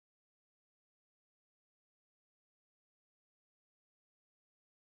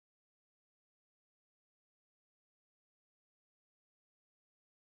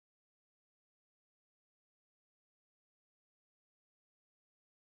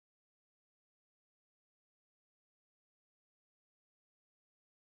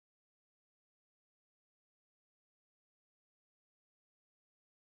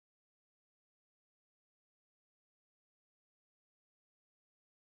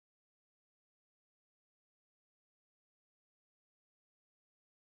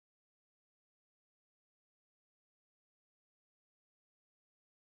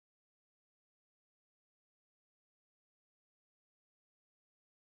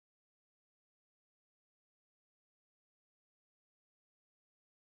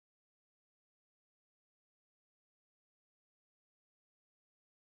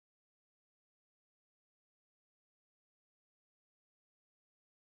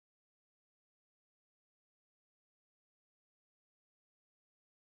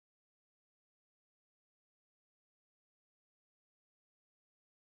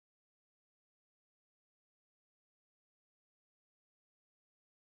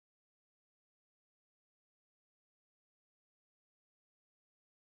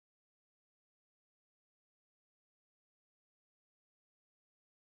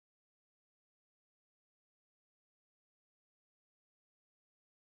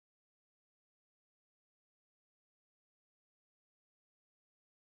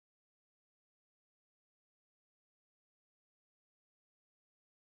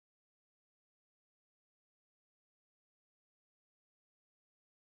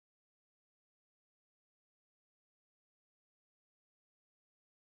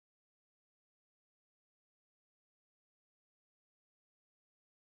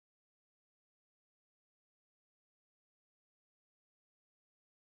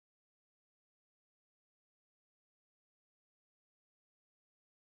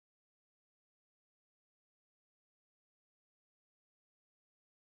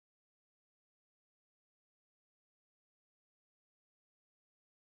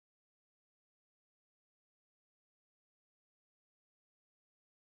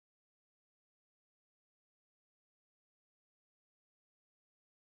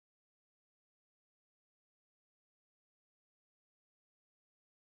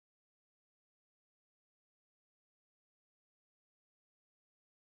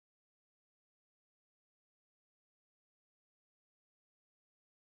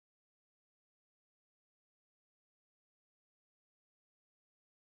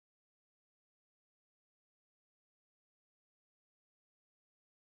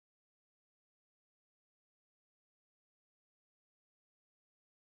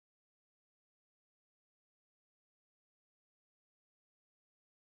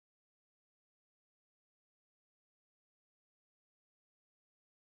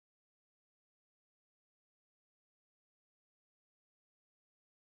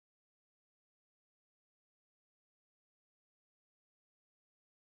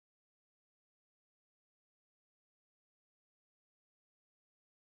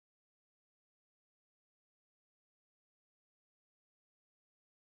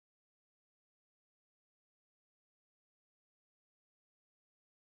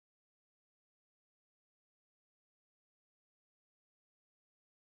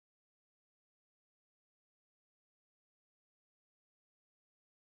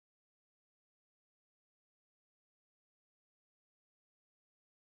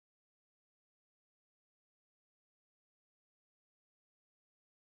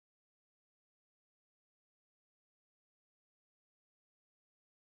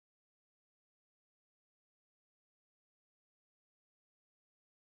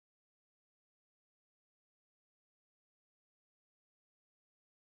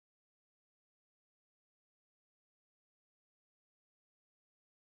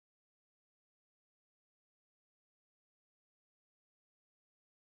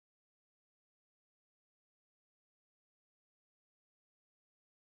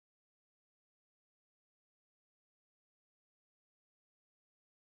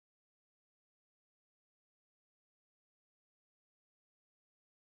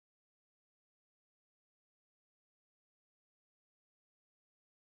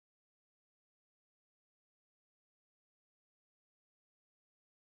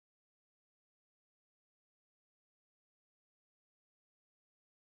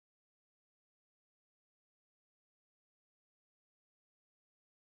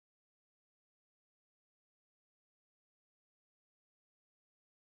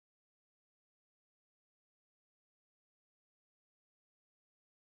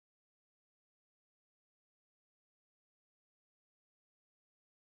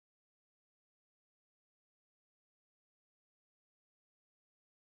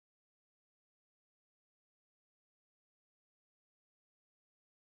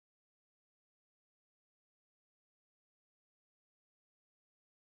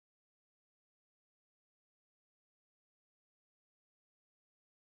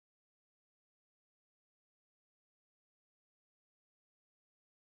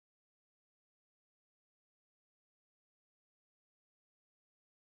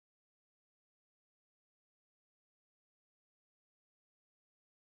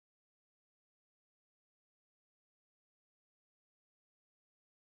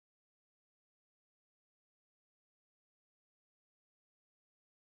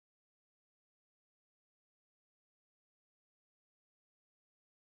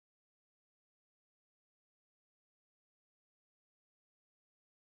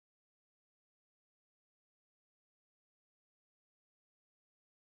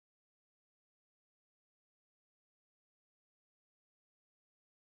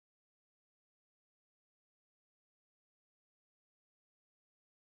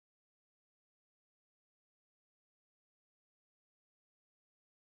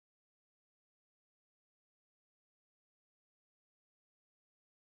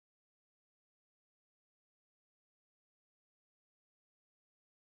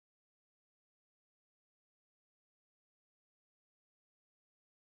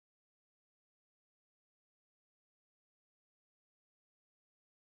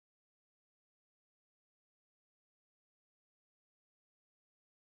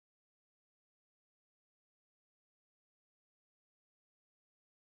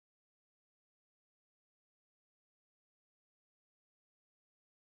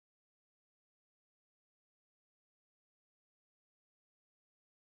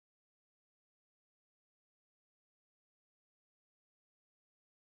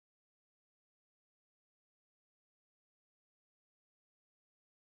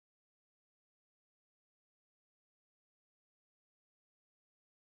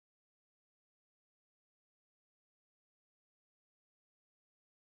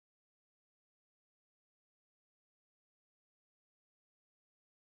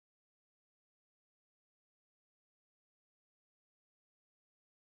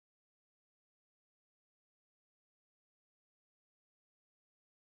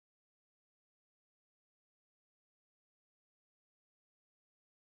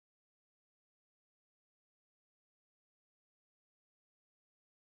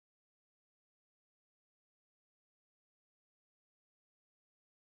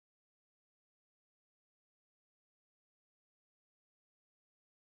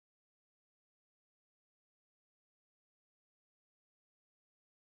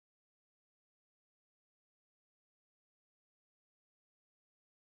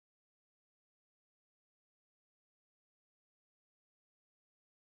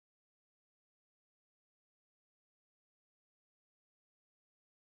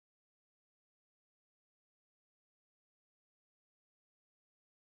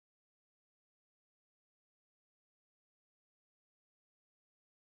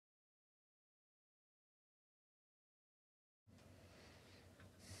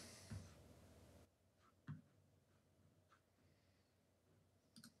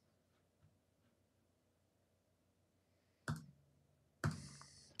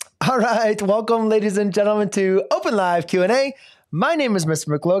All right, welcome ladies and gentlemen to Open Live Q&A. My name is Mr.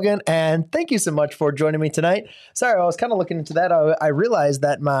 McLogan, and thank you so much for joining me tonight. Sorry, I was kind of looking into that. I realized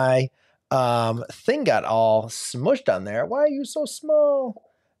that my thing got all smushed on there. Why are you so small?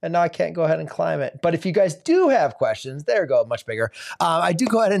 And now I can't go ahead and climb it. But if you guys do have questions, there you go, much bigger. I do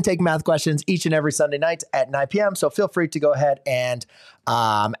go ahead and take math questions each and every Sunday night at 9 p.m. So feel free to go ahead and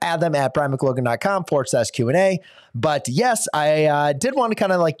add them at brianmclogan.com/Q&A. But yes, I did want to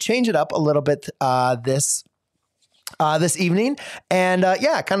kind of like change it up a little bit this evening. And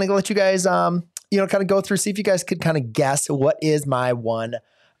yeah, kind of let you guys, kind of go through, see if you guys could kind of guess what is my one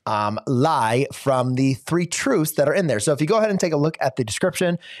lie from the 3 truths that are in there. So if you go ahead and take a look at the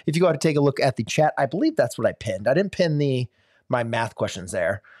description, if you go ahead and take a look at the chat, I believe that's what I pinned. I didn't pin my math questions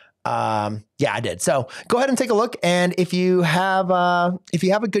there. Yeah, I did. So go ahead and take a look. And if you have a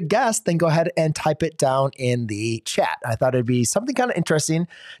good guess, then go ahead and type it down in the chat. I thought it'd be something kind of interesting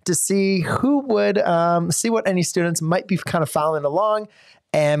to see who would see what any students might be kind of following along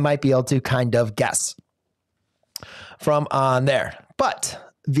and might be able to kind of guess from on there. But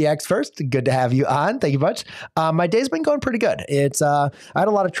VX first, good to have you on. Thank you much. My day's been going pretty good. It's I had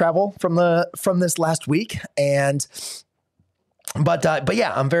a lot of travel from this last week, and but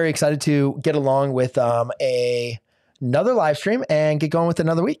yeah, I'm very excited to get along with another live stream and get going with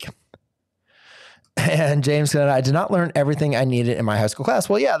another week. And James said, I did not learn everything I needed in my high school class.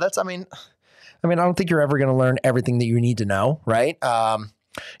 Well, yeah, I mean, I don't think you're ever going to learn everything that you need to know, right? I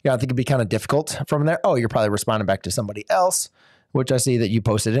think it'd be kind of difficult from there. Oh, you're probably responding back to somebody else, which I see that you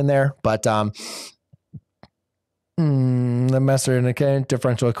posted in there, but the master in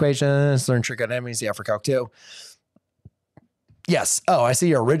differential equations, learn trigonometry, yeah, for Calc 2. Yes. Oh, I see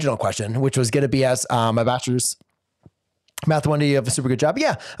your original question, which was going to be as my bachelor's math 1, do you have a super good job?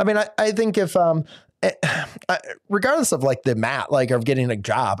 Yeah. I mean, I think if, regardless of like the math, like of getting a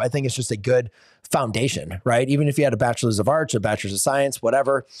job, I think it's just a good foundation, right? Even if you had a bachelor's of arts, a bachelor's of science,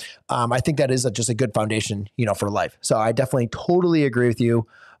 whatever, I think that is just a good foundation, for life. So I definitely totally agree with you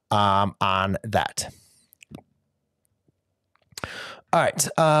on that. All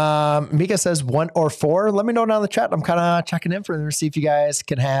right. Mika says 1 or 4. Let me know down in the chat. I'm kind of checking in for see if you guys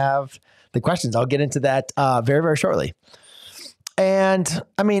can have the questions. I'll get into that very, very shortly. And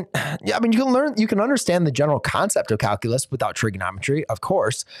yeah, you can understand the general concept of calculus without trigonometry, of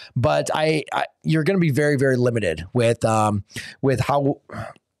course, but you're going to be very, very limited with how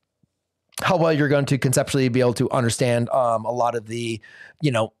well you're going to conceptually be able to understand a lot of the,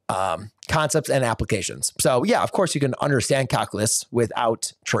 concepts and applications. So yeah, of course you can understand calculus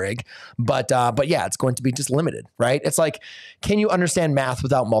without trig, but yeah, it's going to be just limited, right? It's like, can you understand math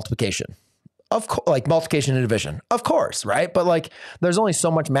without multiplication? Of course, like multiplication and division, of course, right? But like, there's only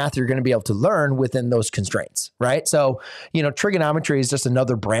so much math you're going to be able to learn within those constraints, right? So, trigonometry is just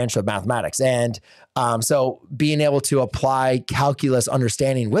another branch of mathematics. And so being able to apply calculus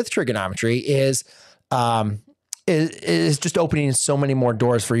understanding with trigonometry is just opening so many more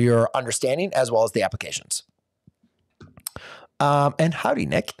doors for your understanding as well as the applications. And howdy,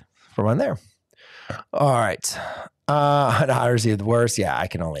 Nick, from on there. All right. How is he the worst? Yeah, I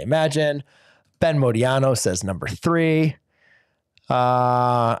can only imagine. Ben Modiano says number 3.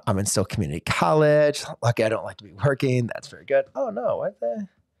 I'm in Still Community College. Lucky I don't like to be working. That's very good. Oh no, what the?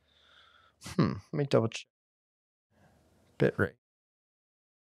 Let me double check. Bit rate.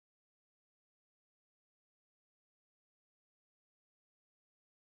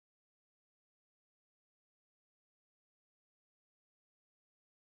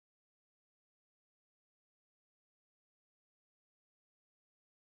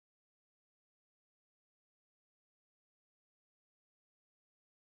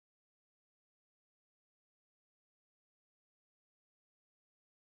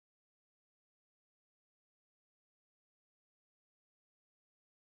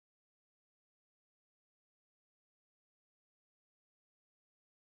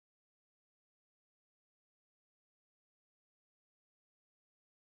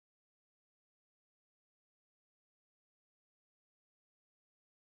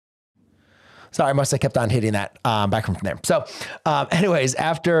 Sorry, I must have kept on hitting that back from there. So anyways,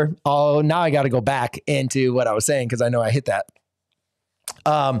 now I got to go back into what I was saying because I know I hit that.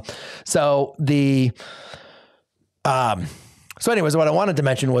 So anyways, what I wanted to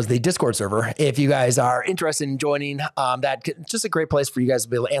mention was the Discord server. If you guys are interested in joining, that's just a great place for you guys to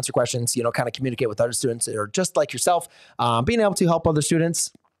be able to answer questions, kind of communicate with other students or just like yourself, being able to help other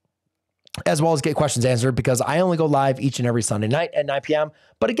students as well as get questions answered, because I only go live each and every Sunday night at 9 p.m.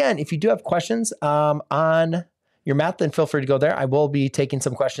 But again, if you do have questions on your math, then feel free to go there. I will be taking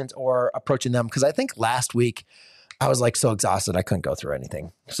some questions or approaching them, because I think last week I was like so exhausted I couldn't go through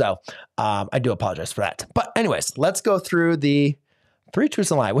anything. So I do apologize for that. But anyways, let's go through the 3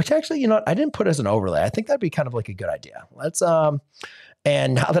 truths and a lie, which actually, you know what, I didn't put as an overlay. I think that'd be kind of like a good idea. Let's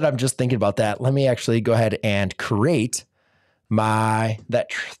and now that I'm just thinking about that, let me actually go ahead and create that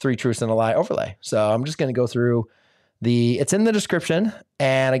 3 truths and a lie overlay. So I'm just going to go through it's in the description.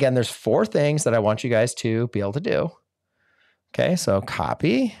 And again, there's 4 things that I want you guys to be able to do. Okay. So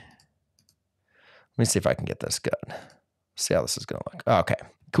copy. Let me see if I can get this good. See how this is going to look. Okay,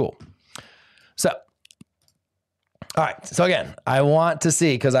 cool. So, all right. So again, I want to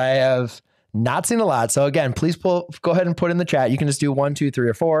see, because I have not seen a lot. So again, please go ahead and put in the chat. You can just do 1, 2, 3,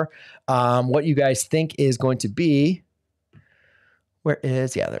 or 4. What you guys think is going to be, yeah,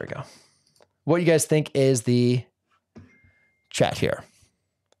 there we go. What you guys think is the chat here.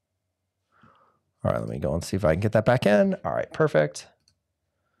 All right, let me go and see if I can get that back in. All right, perfect.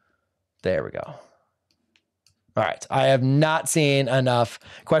 There we go. All right, I have not seen enough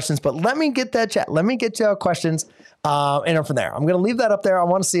questions, but let me get that chat. Let me get your questions and from there. I'm going to leave that up there. I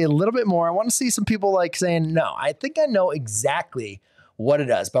want to see a little bit more. I want to see some people like saying, no, I think I know exactly what it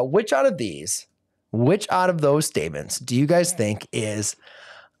does. But which out of those statements do you guys think is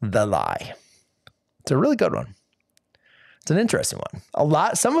the lie? It's a really good one. It's an interesting one.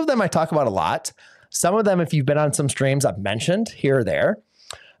 Some of them I talk about a lot. Some of them, if you've been on some streams, I've mentioned here or there.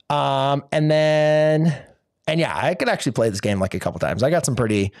 And yeah, I could actually play this game like a couple times. I got some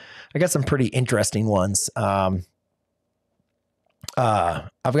pretty interesting ones. I've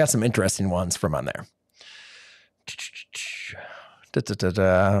got some interesting ones from on there.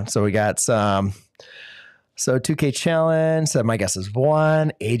 So we got some. So 2K challenge said my guess is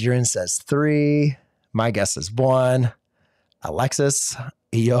 1. Adrian says 3. My guess is 1. Alexis,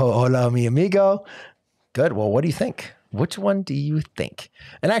 yo, hola, mi amigo. Good. Well, what do you think? Which one do you think?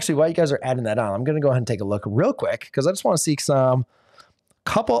 And actually, while you guys are adding that on, I'm going to go ahead and take a look real quick because I just want to see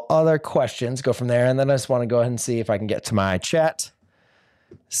couple other questions, go from there. And then I just want to go ahead and see if I can get to my chat.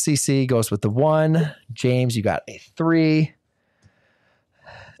 CC goes with the 1. James, you got a 3.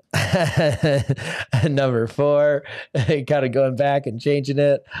 Number 4, kind of going back and changing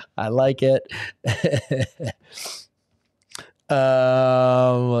it. I like it.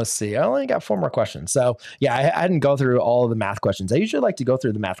 Let's see. I only got 4 more questions. So yeah, I didn't go through all of the math questions. I usually like to go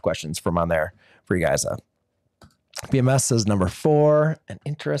through the math questions from on there for you guys. BMS says number 4. And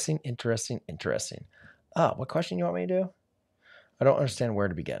interesting. Oh, what question you want me to do? I don't understand where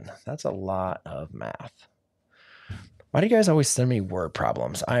to begin. That's a lot of math. Why do you guys always send me word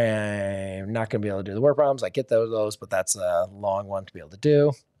problems? I am not going to be able to do the word problems. I get those, but that's a long one to be able to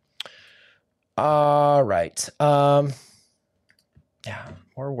do. All right. Yeah,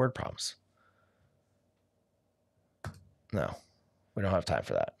 more word problems. No, we don't have time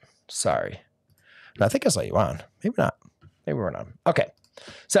for that. Sorry. I think I saw you on. Maybe not. Maybe we're not. Okay.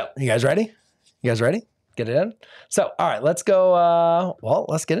 So you guys ready? Get it in? So, all right, let's go.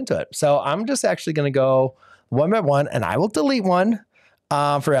 Let's get into it. So I'm just actually going to go one by one, and I will delete one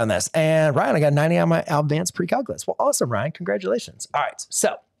for you on this. And Ryan, I got 90 on my advanced pre-calculus. Well, awesome, Ryan. Congratulations. All right.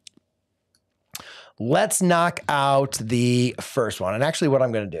 So let's knock out the first one. And actually what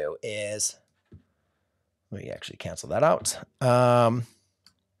I'm going to do is, let me actually cancel that out.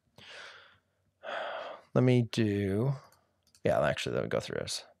 Let me go through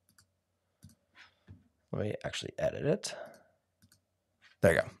this. Let me actually edit it.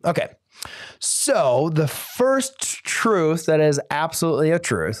 There you go. Okay. So the first truth that is absolutely a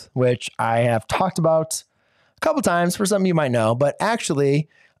truth, which I have talked about a couple times, for some of you might know, but actually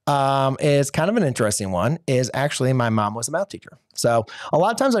is kind of an interesting one, is actually my mom was a math teacher. So a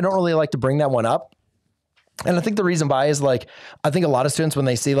lot of times I don't really like to bring that one up. And I think the reason why is like, I think a lot of students, when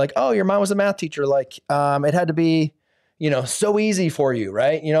they see like, oh, your mom was a math teacher, like it had to be, so easy for you,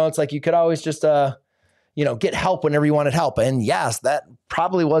 right? It's like you could always just, get help whenever you wanted help. And yes, that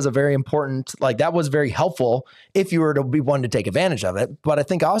probably was a very important, like that was very helpful if you were to be one to take advantage of it. But I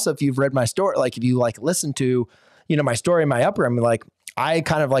think also if you've read my story, like if you like listen to, my story in my upbringing, like I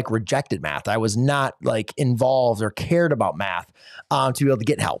kind of like rejected math. I was not like involved or cared about math to be able to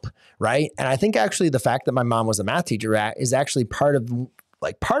get help. Right. And I think actually the fact that my mom was a math teacher is actually part of a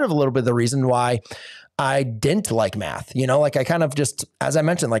little bit of the reason why I didn't like math, like I kind of just, as I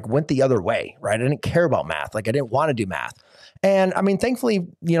mentioned, like went the other way, right? I didn't care about math. Like I didn't want to do math. And I mean, thankfully,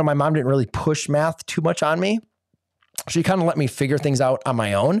 my mom didn't really push math too much on me. She kind of let me figure things out on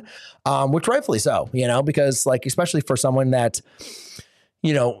my own, which rightfully so, because like, especially for someone that,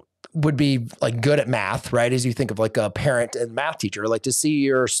 would be like good at math, right? As you think of like a parent and math teacher, like to see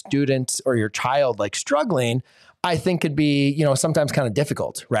your student or your child like struggling, I think could be, sometimes kind of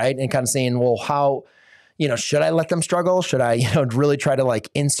difficult, right? And kind of saying, well, how, should I let them struggle? Should I, really try to like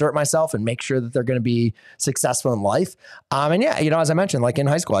insert myself and make sure that they're going to be successful in life? And yeah, as I mentioned, like in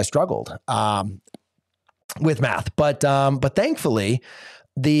high school, I struggled with math, but thankfully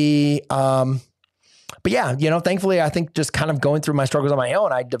but yeah, thankfully, I think just kind of going through my struggles on my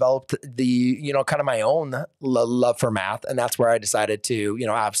own, I developed the, kind of my own love for math. And that's where I decided to,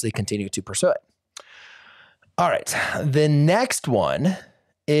 obviously continue to pursue it. All right. The next one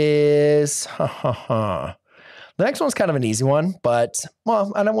is, the next one's kind of an easy one, but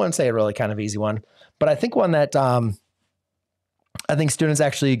well, I don't want to say a really kind of easy one, but I think one that I think students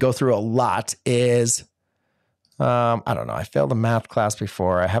actually go through a lot is, I don't know. I failed a math class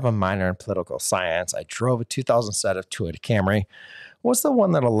before. I have a minor in political science. I drove a 2007 Toyota Camry. What's the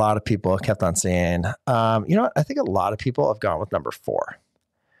one that a lot of people kept on saying? You know what? I think a lot of people have gone with number 4.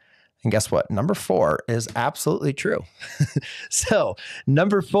 And guess what? Number 4 is absolutely true. So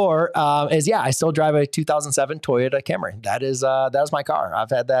number 4 is, yeah, I still drive a 2007 Toyota Camry. That is my car. I've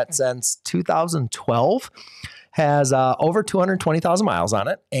had that since 2012. Has over 220,000 miles on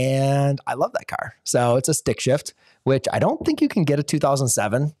it, and I love that car. So it's a stick shift, which I don't think you can get a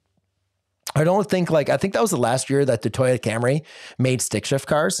 2007. I think that was the last year that the Toyota Camry made stick shift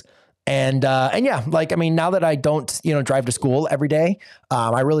cars. And yeah, like, I mean, now that I don't, drive to school every day,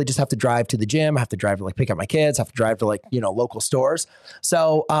 I really just have to drive to the gym. I have to drive to like pick up my kids, have to drive to like, local stores.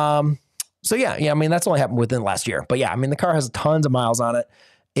 So yeah, I mean, that's only happened within the last year, but yeah, I mean, the car has tons of miles on it.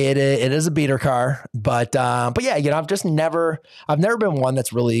 It is a beater car, but yeah, I've never been one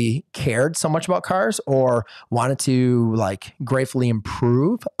that's really cared so much about cars or wanted to like gratefully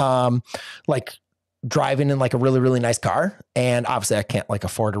improve, like driving in like a really, really nice car. And obviously I can't like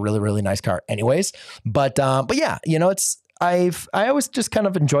afford a really, really nice car anyways, but yeah, I always just kind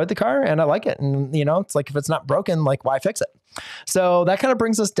of enjoyed the car and I like it. And it's like, if it's not broken, like why fix it? So that kind of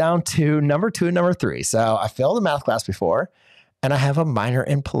brings us down to number 2 and number 3. So I failed a math class before. And I have a minor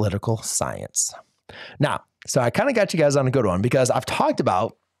in political science. Now, so I kind of got you guys on a good one because I've talked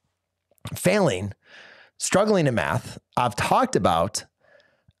about failing, struggling in math. I've talked about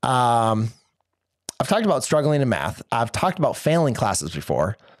struggling in math. I've talked about failing classes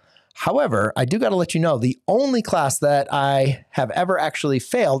before. However, I do got to let you know the only class that I have ever actually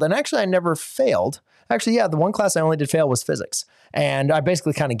failed, and actually I never failed. Actually, yeah, the one class I only did fail was physics. And I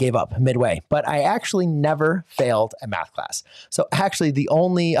basically kind of gave up midway, but I actually never failed a math class. So actually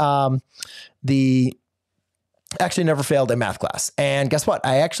actually never failed a math class. And guess what?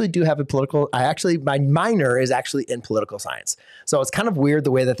 I actually do have my minor is actually in political science. So it's kind of weird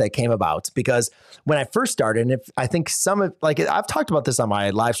the way that came about because when I first started, and I think I've talked about this on my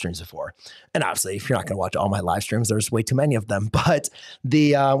live streams before, and obviously if you're not going to watch all my live streams, there's way too many of them. But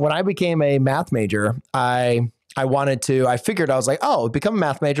when I became a math major, I figured I was like, oh, become a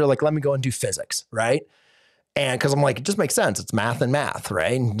math major. Like, let me go and do physics. Right. And cause I'm like, it just makes sense. It's math and math.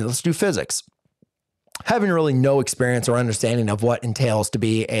 Right. And let's do physics. Having really no experience or understanding of what entails to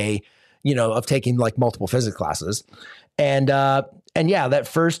be of taking like multiple physics classes. And yeah, that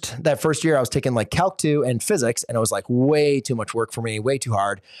first year I was taking like Calc 2 and physics, and it was like way too much work for me, way too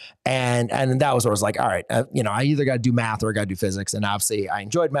hard. And that was where I was like, all right, I either got to do math or I got to do physics. And obviously I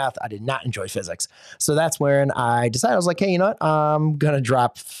enjoyed math. I did not enjoy physics. So that's when I decided, I was like, hey, you know what? I'm going to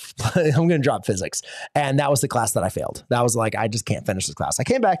drop physics. And that was the class that I failed. That was like, I just can't finish this class. I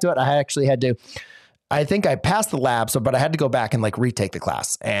came back to it. I actually had to, I think I passed the lab, but I had to go back and like retake the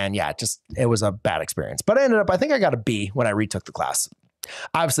class. And yeah, it was a bad experience, but I think I got a B when I retook the class.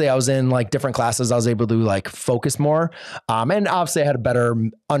 Obviously I was in like different classes. I was able to like focus more. And obviously I had a better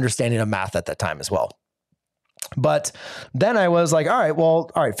understanding of math at that time as well. But then I was like,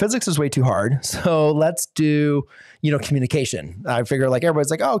 all right, physics is way too hard. So let's do, communication. I figure like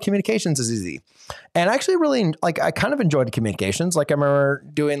everybody's like, oh, communications is easy. And I actually really I kind of enjoyed communications. Like I remember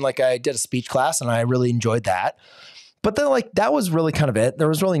I did a speech class and I really enjoyed that. But then that was really kind of it. There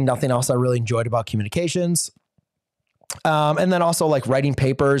was really nothing else I really enjoyed about communications. And then also like writing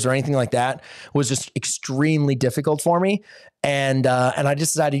papers or anything like that was just extremely difficult for me. And I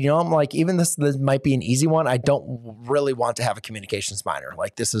just decided, I'm like, even this might be an easy one. I don't really want to have a communications minor.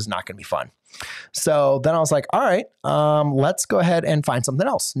 Like this is not going to be fun. So then I was like, all right, let's go ahead and find something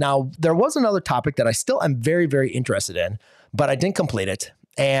else. Now there was another topic that I still am very, very interested in, but I didn't complete it.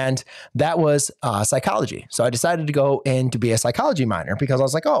 And that was psychology. So I decided to go in to be a psychology minor because I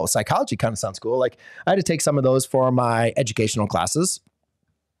was like, oh, psychology kind of sounds cool. Like I had to take some of those for my educational classes.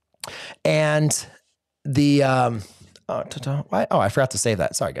 And I forgot to save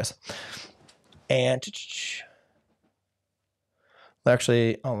that. Sorry, guys. And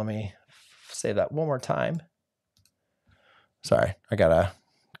actually, let me save that one more time. Sorry, I got to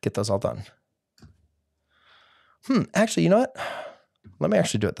get those all done. Actually, you know what? Let me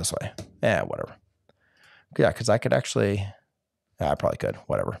actually do it this way. Yeah, whatever. Yeah, because I could actually, yeah, I probably could.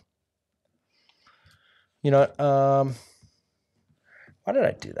 Whatever. You know what? Why did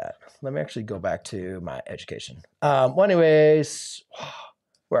I do that? Let me actually go back to my education. Well, anyways,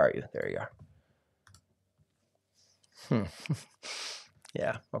 where are you? There you are.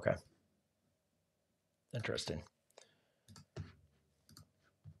 Yeah, okay. Interesting.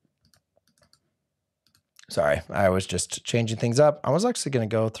 Sorry, I was just changing things up. I was actually going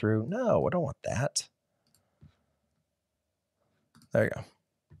to go through. No, I don't want that. There you go.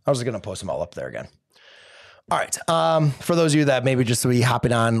 I was going to post them all up there again. All right. For those of you that maybe just be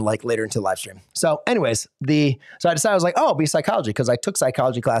hopping on like later into the live stream. So anyways, so I decided I was like, oh, it'll be psychology because I took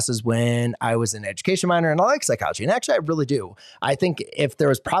psychology classes when I was an education minor and I like psychology. And actually I really do. I think if there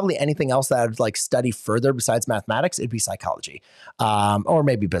was probably anything else that I'd like study further besides mathematics, it'd be psychology, or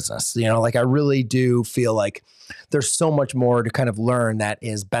maybe business. You know, like I really do feel like there's so much more to kind of learn that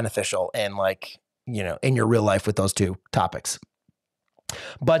is beneficial and like, you know, in your real life with those two topics.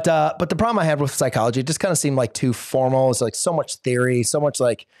 But the problem I had with psychology, it just kind of seemed like too formal. It's like so much theory, so much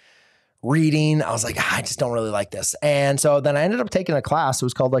like reading. I was like, I just don't really like this. And so then I ended up taking a class. It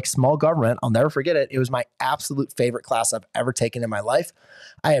was called like Small Government. I'll never forget it. It was my absolute favorite class I've ever taken in my life.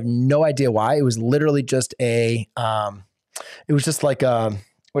 I have no idea why. It was literally just it was just like what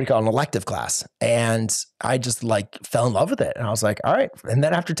do you call it, an elective class. And I just like fell in love with it. And I was like, all right. And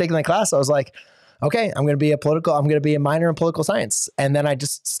then after taking that class, I was like, okay, I'm going to be a minor in political science. And then I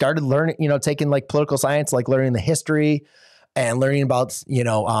just started learning, you know, taking like political science, like learning the history and learning about, you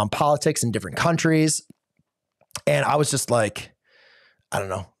know, politics in different countries. And I was just like, I don't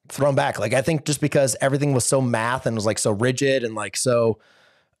know, thrown back. Like, I think just because everything was so math and was like so rigid and like so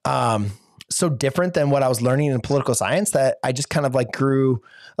different than what I was learning in political science that I just kind of like grew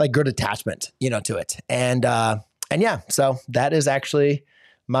good attachment, you know, to it. And yeah, so that is actually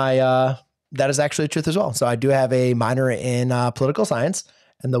that is actually the truth as well. So I do have a minor in political science.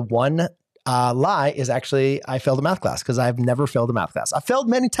 And the one lie is actually I failed a math class because I've never failed a math class. I failed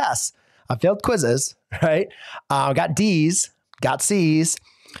many tests. I failed quizzes, right? Got D's, got C's,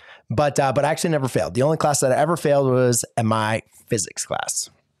 but I actually never failed. The only class that I ever failed was in my physics class.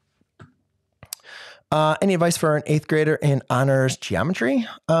 Any advice for an 8th grader in honors geometry?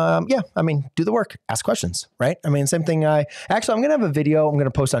 Yeah, I mean, do the work, ask questions, right? I mean, same thing. I'm going to have a video I'm going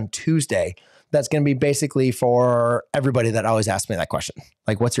to post on Tuesday. That's going to be basically for everybody that always asks me that question.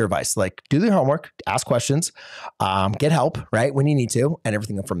 Like, what's your advice? Like, do the homework, ask questions, get help, right? When you need to, and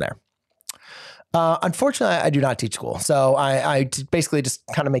everything from there. Unfortunately, I do not teach school. So I basically just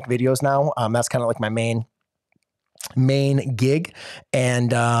kind of make videos now. That's kind of like my main gig.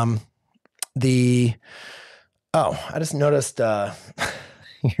 And, I just noticed your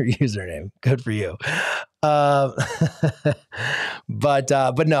username. Good for you. But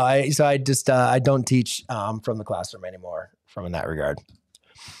no, I don't teach from the classroom anymore from in that regard.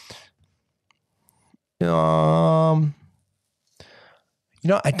 You know,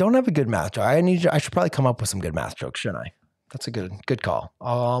 I don't have a good math joke. I should probably come up with some good math jokes, shouldn't I? That's a good call.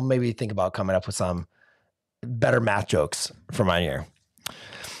 I'll maybe think about coming up with some better math jokes for my year.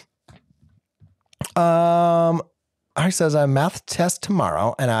 Ari says I have a math test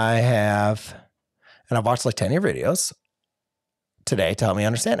tomorrow and I've watched like 10 of your videos today to help me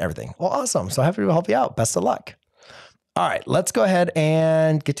understand everything. Well, awesome. So happy to help you out. Best of luck. All right, let's go ahead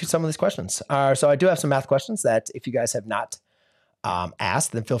and get to some of these questions. So I do have some math questions that if you guys have not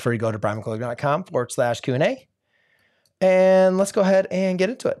asked, then feel free to go to brianmclogan.com/Q&A. And let's go ahead and get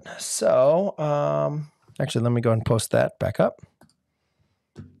into it. So actually, let me go ahead and post that back up.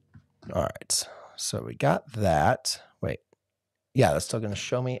 All right. So we got that. Wait. Yeah, that's still going to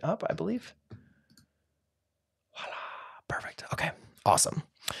show me up, I believe. Voila. Perfect. Okay. Awesome.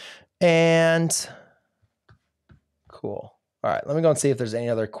 And cool. All right. Let me go and see if there's any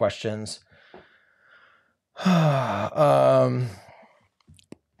other questions. These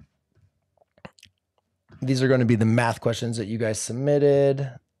are going to be the math questions that you guys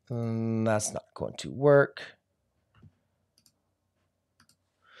submitted. That's not going to work.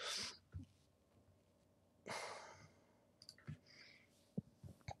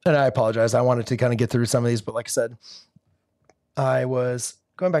 And I apologize. I wanted to kind of get through some of these, but like I said, I was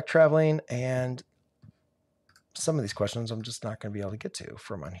going back traveling and some of these questions I'm just not going to be able to get to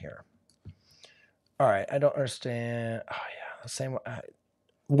from on here. All right. I don't understand. Oh yeah. The same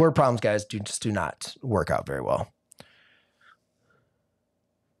word problems, guys, do not work out very well.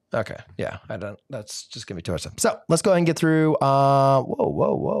 Okay. Yeah. I don't, that's just going to be too much time. So let's go ahead and get through.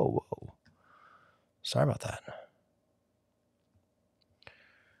 Whoa. Sorry about that.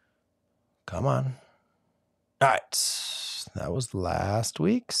 Come on. All right. That was last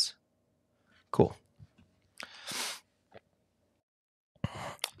week's. Cool.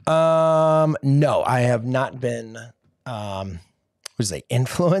 No, I have not been,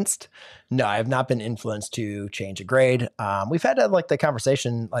 influenced? No, I have not been influenced to change a grade. We've had like the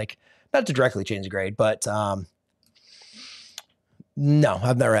conversation, like not to directly change a grade, but, no,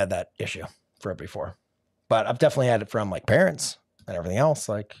 I've never had that issue for it before, but I've definitely had it from like parents and everything else,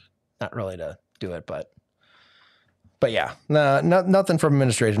 like not really to do it, but yeah, no, nothing from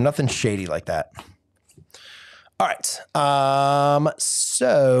administration, nothing shady like that. All right.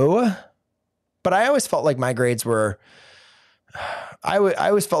 So, but I always felt like my grades were, I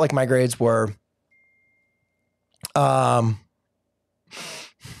always felt like my grades were,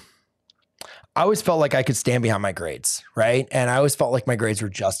 I always felt like I could stand behind my grades, right? And I always felt like my grades were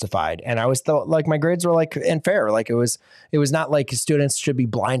justified. And I always felt like my grades were like unfair. Like it was not like students should be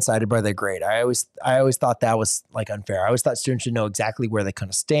blindsided by their grade. I always thought that was like unfair. I always thought students should know exactly where they kind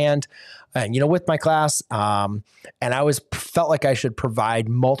of stand. And, with my class, and I always felt like I should provide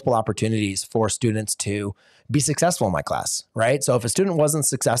multiple opportunities for students to be successful in my class, right? So if a student wasn't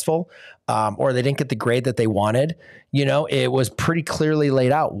successful, or they didn't get the grade that they wanted, it was pretty clearly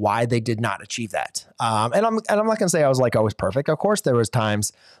laid out why they did not achieve that. And I'm not going to say I was like always perfect. Of course, there was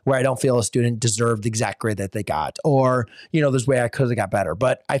times where I don't feel a student deserved the exact grade that they got, or, there's way I could have got better.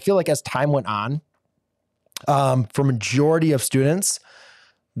 But I feel like as time went on, for majority of students,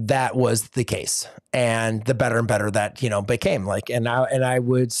 that was the case, and the better and better that, became like, and I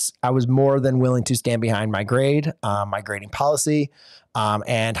was more than willing to stand behind my grade, my grading policy,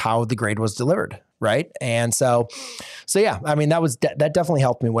 and how the grade was delivered. Right. And so yeah, I mean, that definitely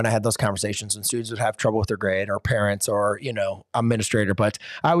helped me when I had those conversations when students would have trouble with their grade, or parents, or, administrator. But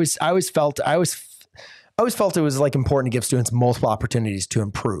I always felt it was like important to give students multiple opportunities to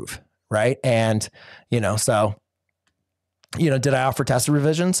improve. Right. And, so, did I offer test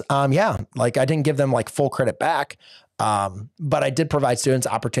revisions? Yeah. Like I didn't give them like full credit back. But I did provide students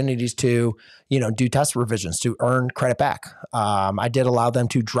opportunities to, do test revisions to earn credit back. I did allow them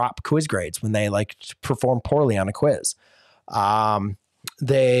to drop quiz grades when they like perform poorly on a quiz. There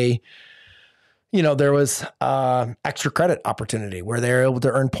was extra credit opportunity where they're able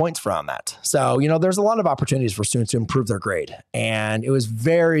to earn points from that. So, there's a lot of opportunities for students to improve their grade. And it was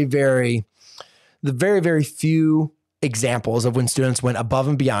very, very few examples of when students went above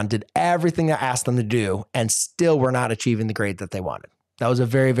and beyond, did everything I asked them to do, and still were not achieving the grade that they wanted. That was a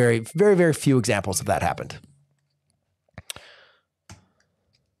very, very, very, very few examples of that happened.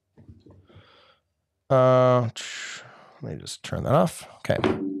 Let me just turn that off. Okay.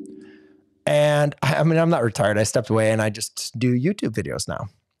 And I mean, I'm not retired. I stepped away and I just do YouTube videos now.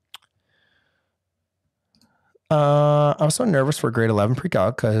 I was so nervous for grade 11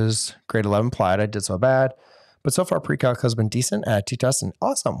 pre-calc because grade 11 applied. I did so bad. But so far, pre-calc has been decent at t-tests, and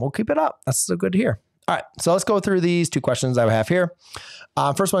awesome. We'll keep it up. That's so good to hear. All right, so let's go through these two questions I have here.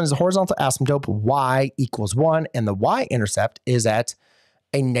 First one is a horizontal asymptote, y equals 1, and the y-intercept is at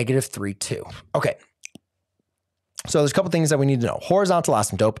a negative 3, 2. Okay, so there's a couple things that we need to know. Horizontal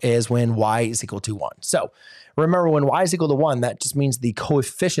asymptote is when y is equal to 1. So remember, when y is equal to 1, that just means the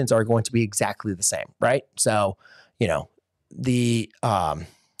coefficients are going to be exactly the same, right? So,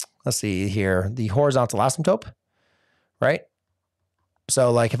 let's see here, the horizontal asymptote, right?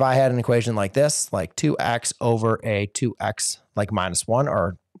 So like if I had an equation like this, like 2x over a 2x like minus 1,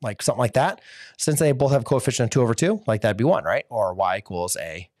 or like something like that, since they both have a coefficient of 2 over 2, like that'd be 1, right? Or y equals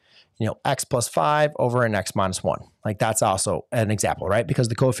a, x plus 5 over an x minus 1. Like that's also an example, right? Because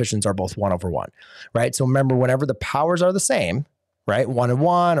the coefficients are both 1 over 1, right? So remember, whenever the powers are the same, right? 1 and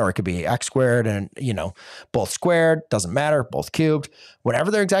 1, or it could be x squared and, both squared, doesn't matter, both cubed. Whenever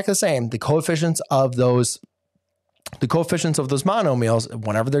they're exactly the same, the coefficients of those monomials,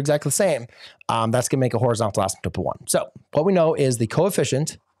 whenever they're exactly the same, that's going to make a horizontal asymptote of 1. So what we know is the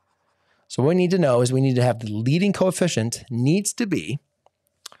coefficient. So what we need to know is we need to have the leading coefficient needs to be,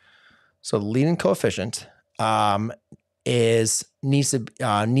 so the leading coefficient needs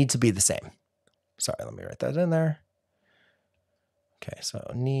to be the same. Sorry, let me write that in there. Okay,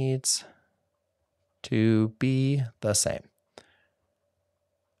 so needs to be the same.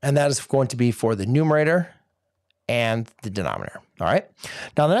 And that is going to be for the numerator and the denominator. All right.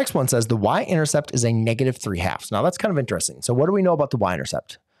 Now the next one says the y-intercept is a negative 3/2. Now that's kind of interesting. So what do we know about the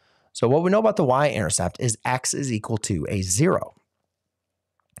y-intercept? So what we know about the y-intercept is x is equal to a 0.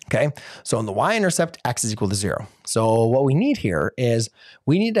 Okay. So in the y-intercept, x is equal to 0. So what we need here is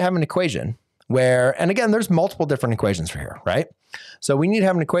we need to have an equation where, and again, there's multiple different equations for here, right? So we need to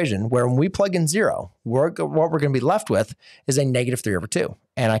have an equation where when we plug in 0, what we're going to be left with is a negative 3 over 2.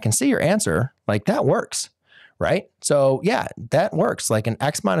 And I can see your answer, like that works, right? So yeah, that works like an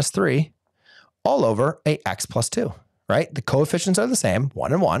x minus 3 all over a x plus 2, right? The coefficients are the same,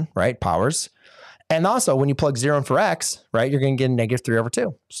 1 and 1, right? Powers. And also when you plug 0 in for x, right, you're going to get a negative 3 over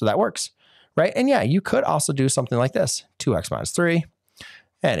 2. So that works, right? And yeah, you could also do something like this, 2x minus 3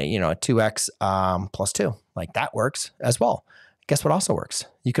 and, you know, 2x plus 2. Like that works as well. Guess what also works?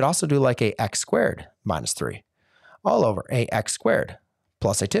 You could also do like a x squared minus 3 all over a x squared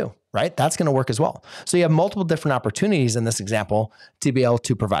plus a 2, right? That's going to work as well. So you have multiple different opportunities in this example to be able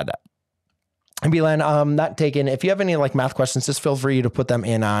to provide that. And Beeline, not taking, if you have any like math questions, just feel free to put them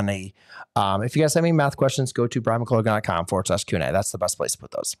in on a, if you guys have any math questions, go to brianmclogan.com/Q&A. That's the best place to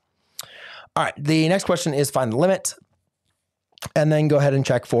put those. All right. The next question is find the limit and then go ahead and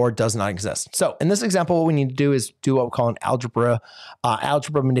check for does not exist. So in this example, what we need to do is do what we call an algebra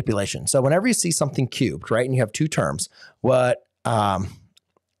manipulation. So whenever you see something cubed, right, and you have two terms, what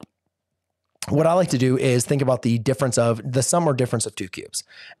I like to do is think about the difference of the sum or difference of two cubes.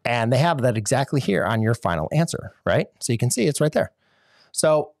 And they have that exactly here on your final answer, right? So you can see it's right there.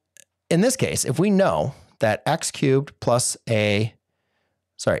 So in this case, if we know that x cubed plus a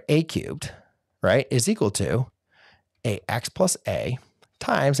cubed, right, is equal to a x plus a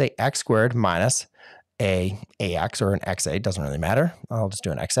times a x squared minus a ax or an xa, doesn't really matter. I'll just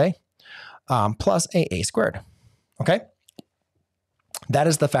do an xa, plus a squared, okay? That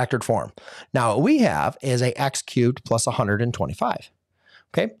is the factored form. Now what we have is a x cubed plus 125.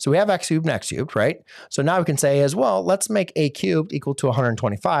 Okay, so we have x cubed and x cubed, right? So now we can say as well, let's make a cubed equal to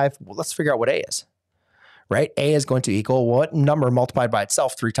 125. Well, let's figure out what a is, right? A is going to equal what number multiplied by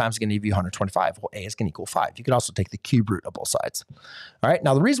itself 3 times is going to give you 125. Well, a is going to equal 5. You can also take the cube root of both sides. All right,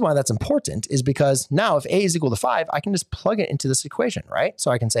 now the reason why that's important is because now if a is equal to 5, I can just plug it into this equation, right?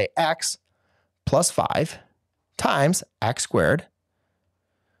 So I can say x plus 5 times x squared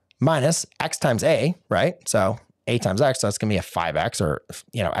minus x times a, right? So a times x, so that's going to be a 5x or,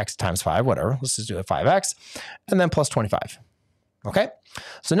 you know, x times 5, whatever. Let's just do a 5x and then plus 25. Okay.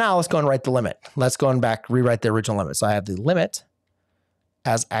 So now let's go and write the limit. Let's go and back, rewrite the original limit. So I have the limit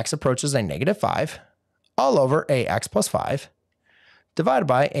as x approaches a negative 5 all over a x plus 5 divided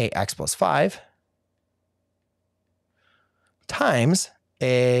by a x plus 5 times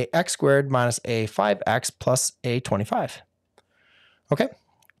a x squared minus a 5x plus a 25. Okay.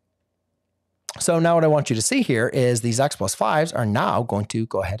 So now what I want you to see here is these x plus 5s are now going to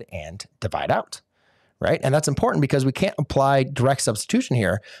go ahead and divide out, right? And that's important because we can't apply direct substitution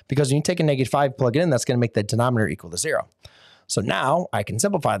here because when you take a negative 5, plug it in, that's going to make the denominator equal to 0. So now I can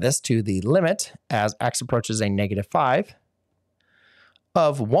simplify this to the limit as x approaches a negative 5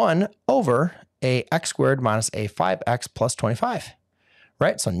 of 1 over a x squared minus a 5x plus 25,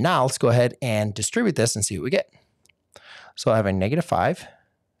 right? So now let's go ahead and distribute this and see what we get. So I have a negative 5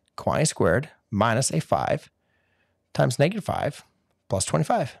 quantity squared minus a 5 times negative 5 plus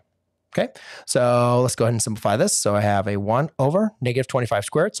 25. Okay, so let's go ahead and simplify this. So I have a 1 over negative 25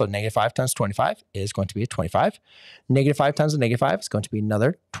 squared. So negative 5 times 25 is going to be a 25. Negative 5 times a negative 5 is going to be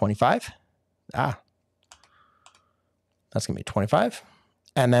another 25. That's going to be 25.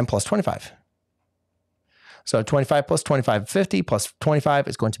 And then plus 25. So 25 plus 25, 50 plus 25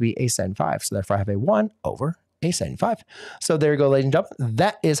 is going to be a 75. So therefore I have a 1 over a 75. So there you go, ladies and gentlemen.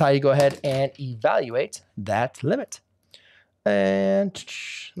 That is how you go ahead and evaluate that limit. And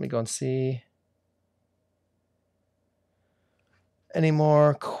let me go and see. Any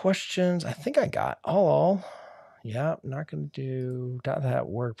more questions? I think I got all. Yeah, I'm not going to do that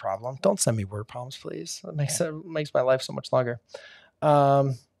word problem. Don't send me word problems, please. That makes my life so much longer.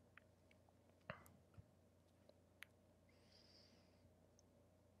 All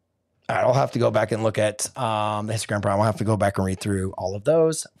right, I'll have to go back and look at the histogram problem. I'll have to go back and read through all of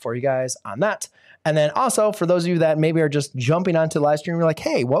those for you guys on that. And then also for those of you that maybe are just jumping onto the live stream, you're like,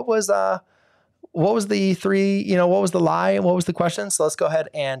 hey, what was the three, what was the lie? What was the question? So let's go ahead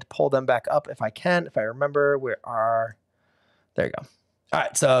and pull them back up if I can, if I remember there you go. All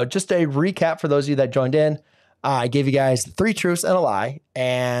right, so just a recap for those of you that joined in. I gave you guys 3 truths and a lie.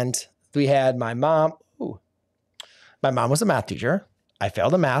 And we had my mom. My mom was a math teacher. I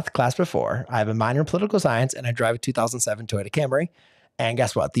failed a math class before. I have a minor in political science, and I drive a 2007 Toyota Camry. And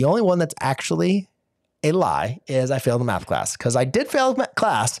guess what? The only one that's actually a lie is I failed a math class, because I did fail a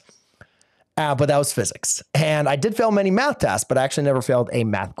class, but that was physics. And I did fail many math tests, but I actually never failed a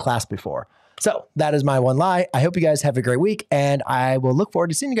math class before. So that is my one lie. I hope you guys have a great week, and I will look forward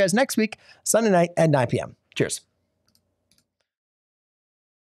to seeing you guys next week, Sunday night at 9 p.m. Cheers.